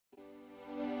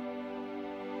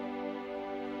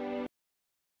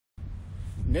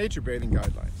Nature bathing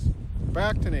guidelines.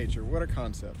 Back to nature, what a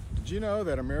concept. Did you know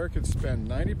that Americans spend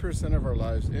 90% of our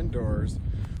lives indoors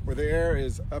where the air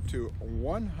is up to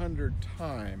 100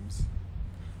 times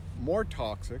more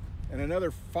toxic, and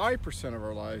another 5% of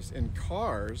our lives in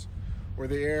cars where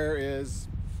the air is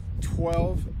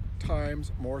 12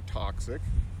 times more toxic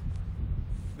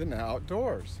than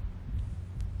outdoors?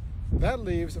 That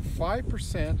leaves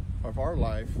 5% of our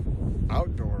life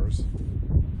outdoors.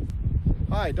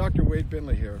 Hi, Dr. Wade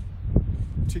Binley here,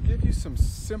 to give you some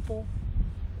simple,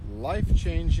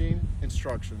 life-changing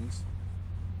instructions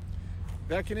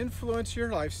that can influence your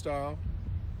lifestyle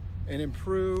and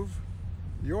improve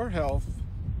your health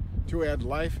to add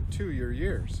life to your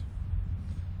years.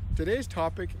 Today's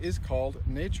topic is called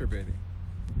nature bathing.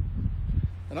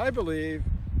 And I believe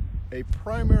a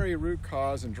primary root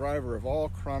cause and driver of all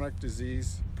chronic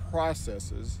disease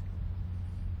processes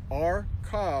are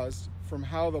caused from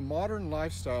how the modern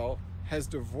lifestyle has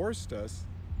divorced us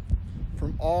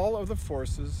from all of the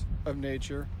forces of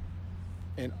nature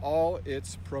and all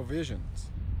its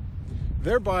provisions,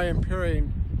 thereby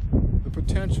impairing the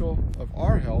potential of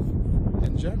our health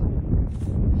in general.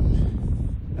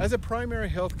 As a primary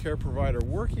healthcare provider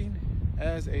working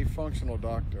as a functional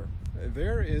doctor,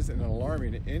 there is an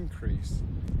alarming increase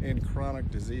in chronic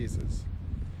diseases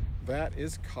that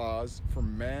is caused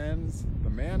from the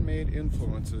man-made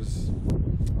influences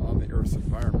on the Earth's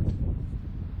environment.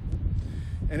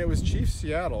 And it was Chief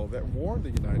Seattle that warned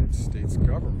the United States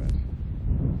government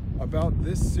about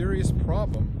this serious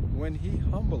problem when he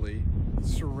humbly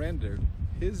surrendered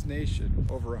his nation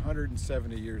over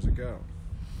 170 years ago.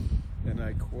 And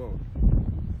I quote,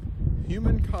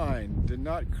 "Humankind did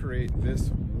not create this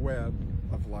web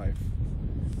of life.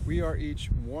 We are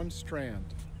each one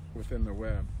strand within the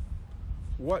web.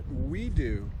 What we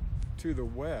do to the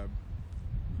web,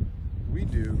 we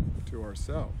do to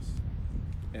ourselves."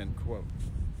 End quote.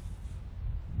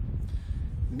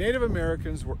 Native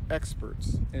Americans were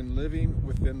experts in living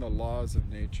within the laws of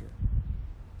nature,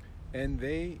 and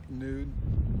they knew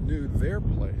their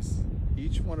place.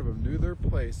 Each one of them knew their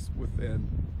place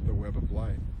within the web of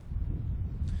life.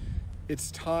 It's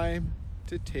time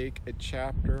to take a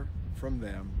chapter from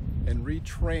them and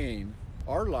retrain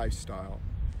our lifestyle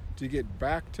to get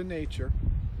back to nature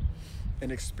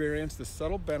and experience the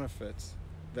subtle benefits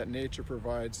that nature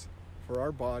provides for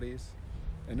our bodies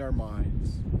and our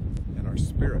minds and our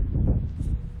spirit.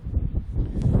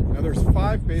 Now there's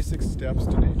 5 basic steps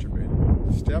to nature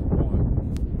bathing. Step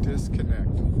 1,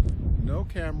 disconnect. No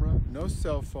camera, no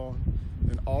cell phone,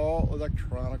 and all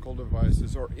electronic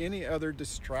devices or any other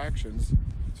distractions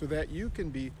so that you can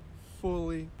be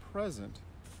fully present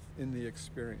in the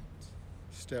experience.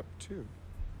 Step 2,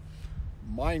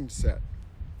 mindset.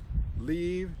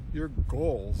 Leave your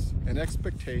goals and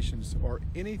expectations or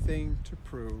anything to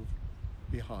prove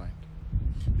behind.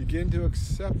 Begin to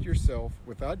accept yourself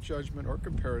without judgment or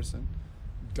comparison.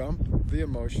 Dump the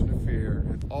emotion of fear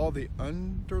and all the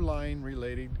underlying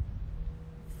relating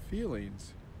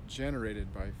feelings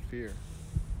generated by fear.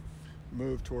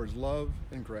 Move towards love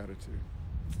and gratitude.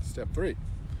 Step 3,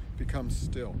 become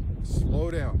still.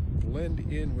 Slow down, blend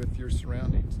in with your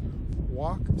surroundings.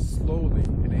 Walk slowly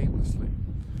and aimlessly.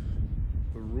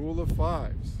 The rule of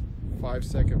 5s,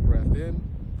 5-second breath in,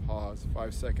 pause,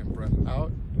 5-second breath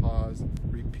out, pause,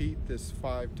 repeat this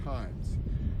 5 times,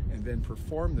 and then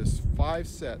perform this 5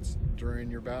 sets during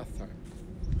your bath time.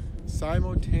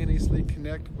 Simultaneously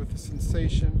connect with the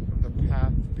sensation of the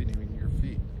path beneath your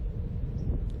feet.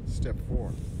 Step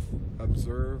 4,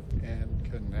 observe and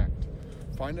connect.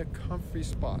 Find a comfy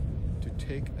spot to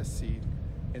take a seat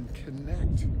and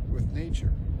connect with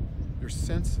nature. Your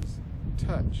senses,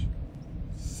 touch,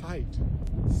 sight,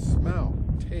 smell,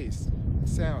 taste, and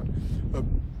sound.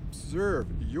 Observe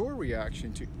your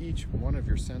reaction to each one of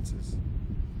your senses.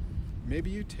 Maybe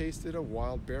you tasted a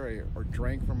wild berry or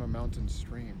drank from a mountain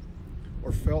stream,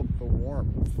 or felt the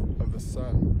warmth of the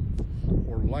sun,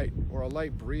 or a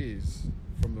light breeze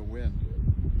from the wind.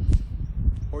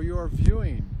 Or you are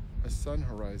viewing a sun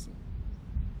horizon,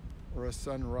 or a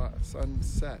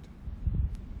sunset,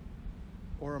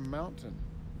 or a mountain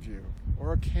view,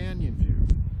 or a canyon view,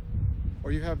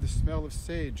 or you have the smell of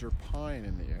sage or pine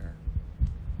in the air.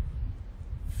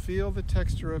 Feel the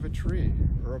texture of a tree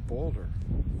or a boulder,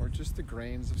 or just the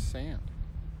grains of sand.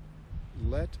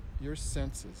 Let your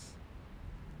senses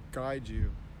guide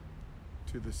you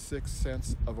to the 6th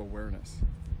sense of awareness.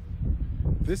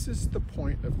 This is the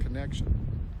point of connection.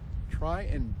 Try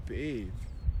and bathe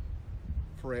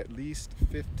for at least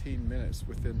 15 minutes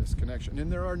within this connection.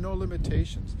 And there are no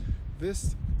limitations.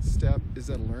 This step is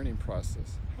a learning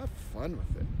process. Have fun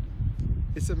with it.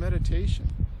 It's a meditation.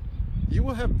 You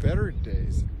will have better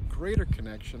days, greater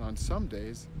connection on some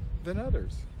days than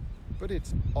others, but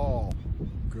it's all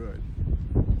good.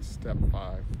 Step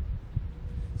 5,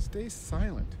 stay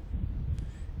silent.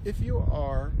 If you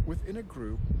are within a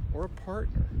group or a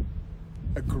partner,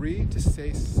 agree to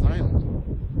stay silent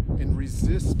and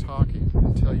resist talking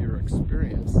until your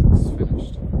experience is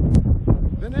finished.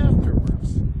 Then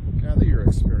afterwards, gather your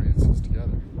experiences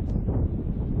together.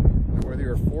 And whether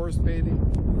you're forest bathing,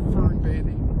 fern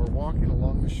bathing, or walking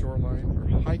along the shoreline, or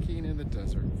hiking in the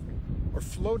desert, or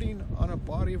floating on a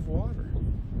body of water,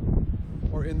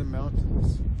 or in the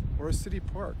mountains, or a city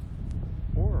park,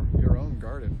 or your own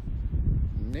garden,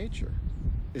 nature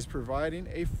is providing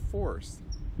a force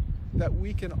that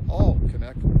we can all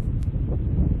connect with.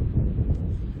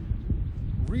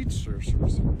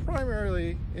 Researchers,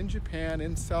 primarily in Japan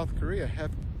and South Korea,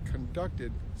 have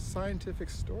conducted scientific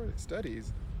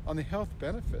studies on the health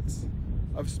benefits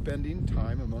of spending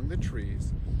time among the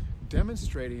trees,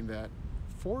 demonstrating that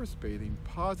forest bathing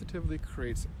positively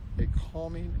creates a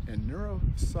calming and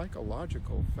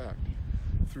neuropsychological effect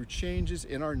through changes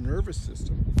in our nervous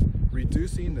system,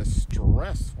 reducing the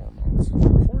stress hormones,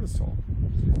 cortisol,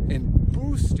 and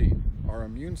boosting our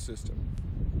immune system.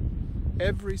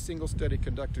 Every single study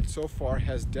conducted so far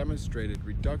has demonstrated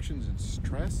reductions in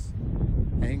stress,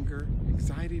 anger,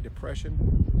 anxiety,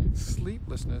 depression,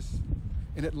 sleeplessness,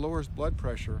 and it lowers blood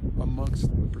pressure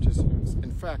amongst the participants.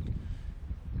 In fact,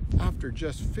 after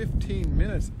just 15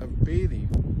 minutes of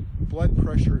bathing, blood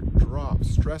pressure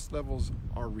drops, stress levels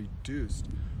are reduced,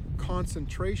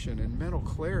 concentration and mental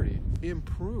clarity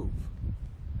improve.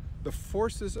 The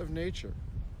forces of nature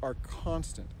are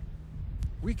constant.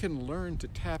 We can learn to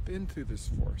tap into this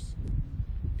force.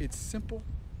 It's simple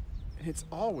and it's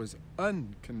always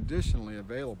unconditionally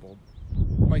available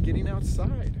by getting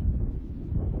outside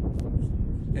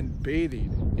and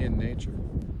bathing in nature.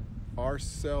 Our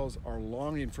cells are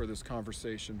longing for this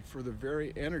conversation, for the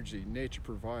very energy nature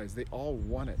provides. They all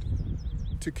want it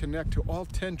to connect to all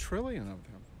 10 trillion of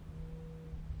them.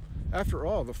 After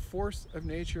all, the force of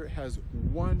nature has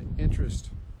one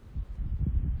interest,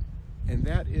 and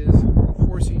that is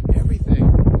forcing everything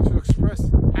to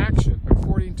express action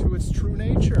according to its true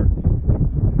nature.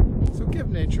 So give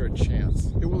nature a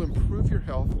chance. It will improve your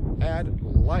health, add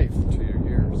life to your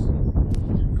years.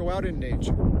 Go out in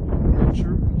nature,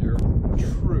 nurture your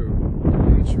true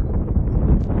nature.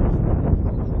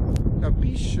 Now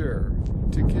be sure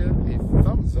to give a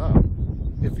thumbs up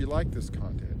if you like this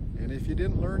content. And if you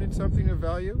didn't learn something of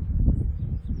value,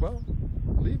 well,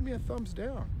 leave me a thumbs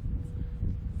down.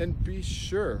 And be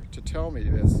sure to tell me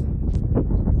this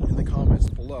in the comments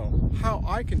below, how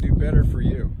I can do better for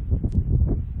you.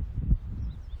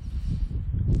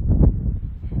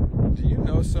 Do you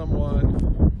know someone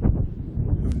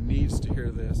who needs to hear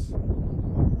this?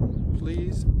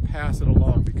 Please pass it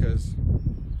along, because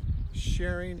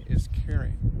sharing is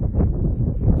caring.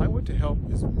 I want to help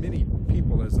as many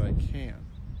people as I can.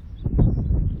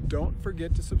 Don't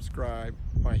forget to subscribe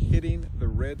by hitting the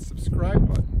red subscribe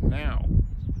button now.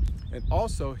 And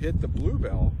also hit the blue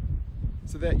bell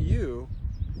so that you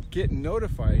get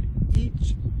notified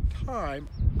each time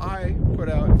I put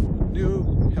out new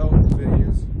health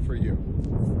videos for you.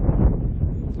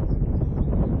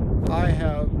 I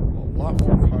have a lot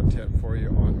more content for you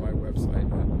on my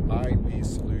website at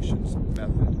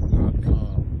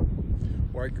ibsolutionsmethod.com,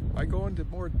 where I go into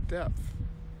more depth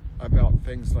about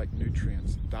things like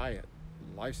nutrients, diet,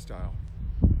 lifestyle,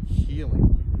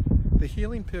 healing. The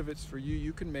healing pivots for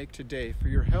you can make today for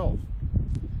your health.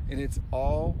 And it's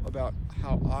all about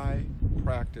how I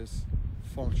practice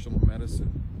functional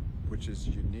medicine, which is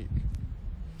unique.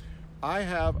 I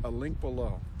have a link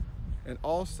below, and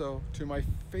also to my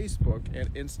Facebook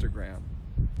and Instagram.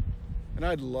 And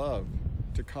I'd love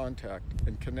to contact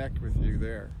and connect with you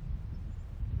there.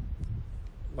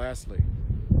 Lastly,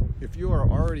 if you are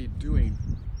already doing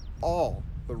all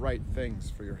the right things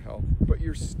for your health, but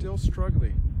you're still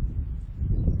struggling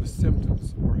with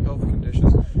symptoms or health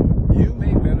conditions, you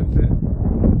may benefit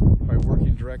by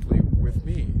working directly with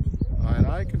me. And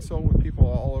I consult with people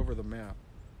all over the map.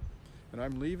 And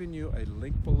I'm leaving you a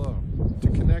link below to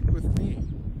connect with me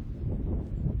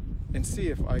and see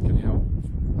if I can help.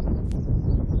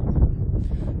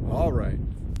 All right.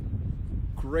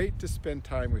 Great to spend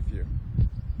time with you.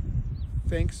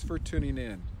 Thanks for tuning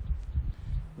in.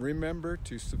 Remember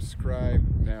to subscribe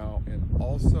now and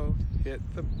also hit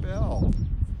the bell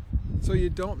so you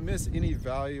don't miss any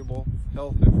valuable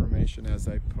health information as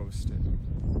I post it.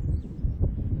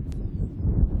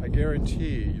 I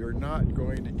guarantee you're not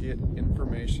going to get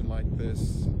information like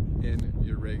this in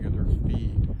your regular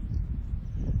feed.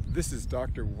 This is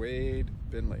Dr. Wade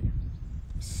Binley.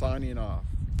 signing off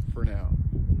for now.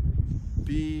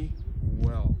 Be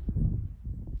well.